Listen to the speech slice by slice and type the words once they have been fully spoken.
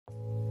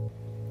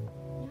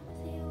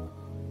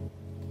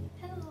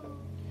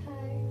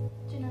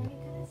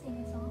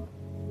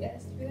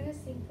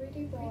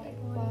Pretty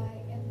Boy by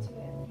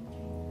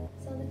M2M.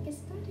 So let's get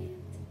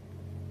started.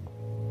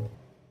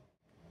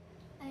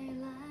 I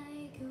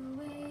like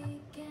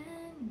awake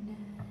at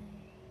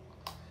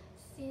night,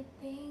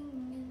 sitting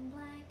in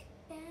black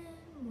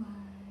and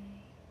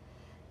white.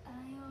 I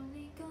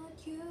only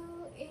got you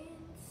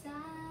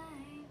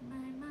inside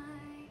my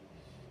mind.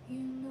 You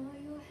know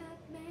you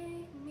have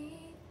made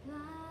me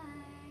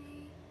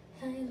fly.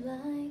 I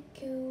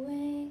like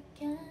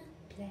awake and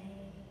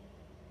play,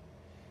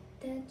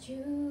 that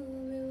you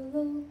will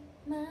look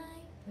my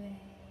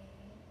way.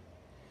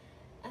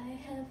 I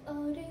have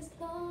all this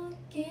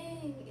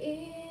longing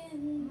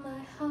in my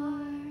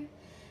heart.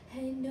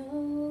 I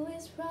know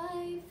it's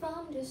right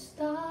from the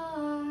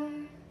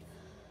start.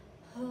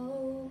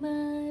 Oh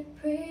my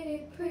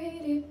pretty,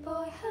 pretty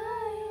boy,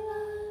 I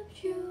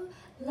love you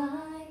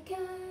like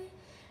I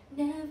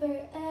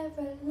never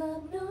ever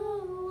loved no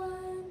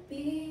one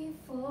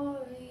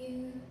before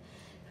you.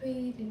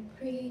 Pretty,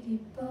 pretty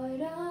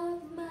boy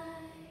of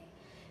mine,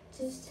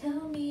 just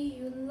tell me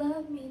you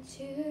love me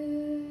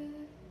too.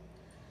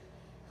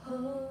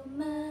 Oh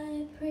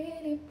my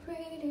pretty,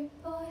 pretty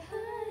boy,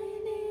 I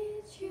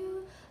need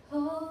you.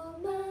 Oh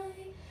my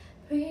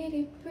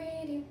pretty,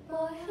 pretty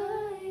boy,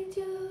 I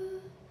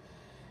do.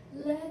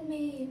 Let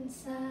me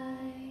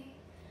inside,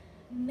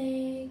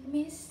 make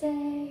me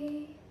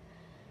stay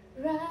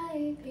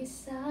right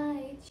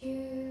beside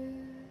you.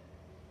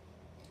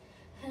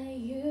 I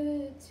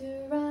used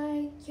to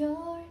write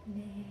your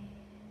name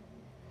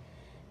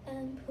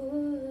and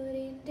put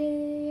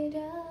it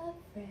a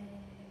frame,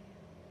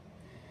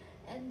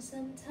 and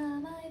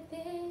sometimes I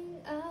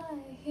think I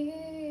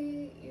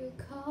hear you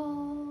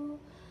call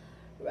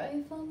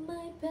right from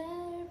my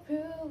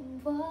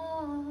bedroom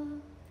wall.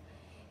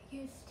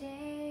 You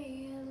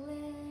stay a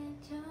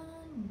little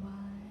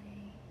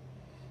while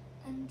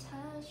and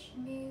touch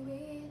me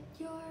with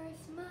your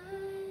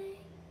smile.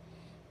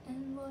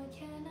 And what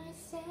can I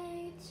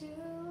say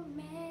to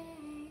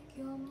make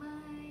your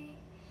mind,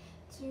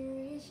 to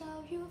reach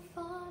out you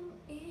from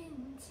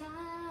in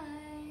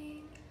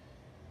time?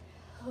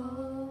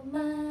 Oh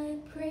my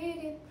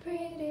pretty,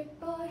 pretty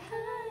boy,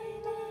 I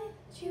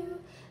need you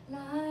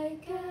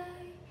like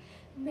I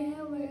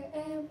never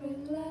ever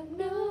loved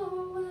no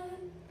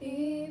one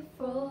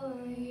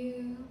before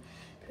you.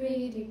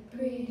 Pretty,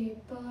 pretty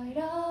boy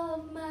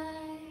of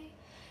mine,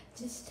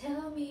 just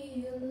tell me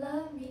you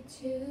love me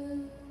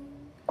too.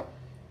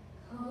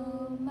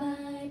 Oh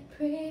my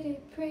pretty,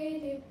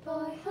 pretty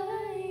boy,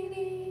 I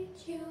need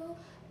you.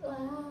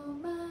 Oh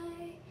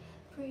my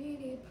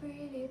pretty,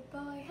 pretty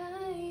boy,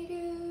 I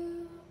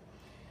do.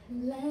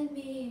 Let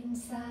me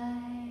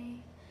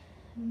inside,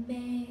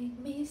 make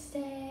me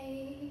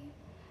stay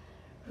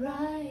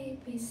right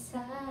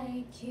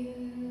beside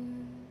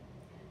you.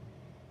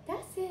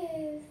 That's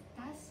it.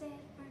 That's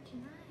it for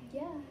tonight.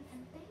 Yeah.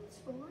 And thanks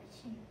for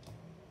watching.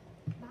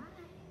 Bye.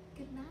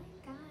 Good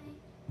night, guys.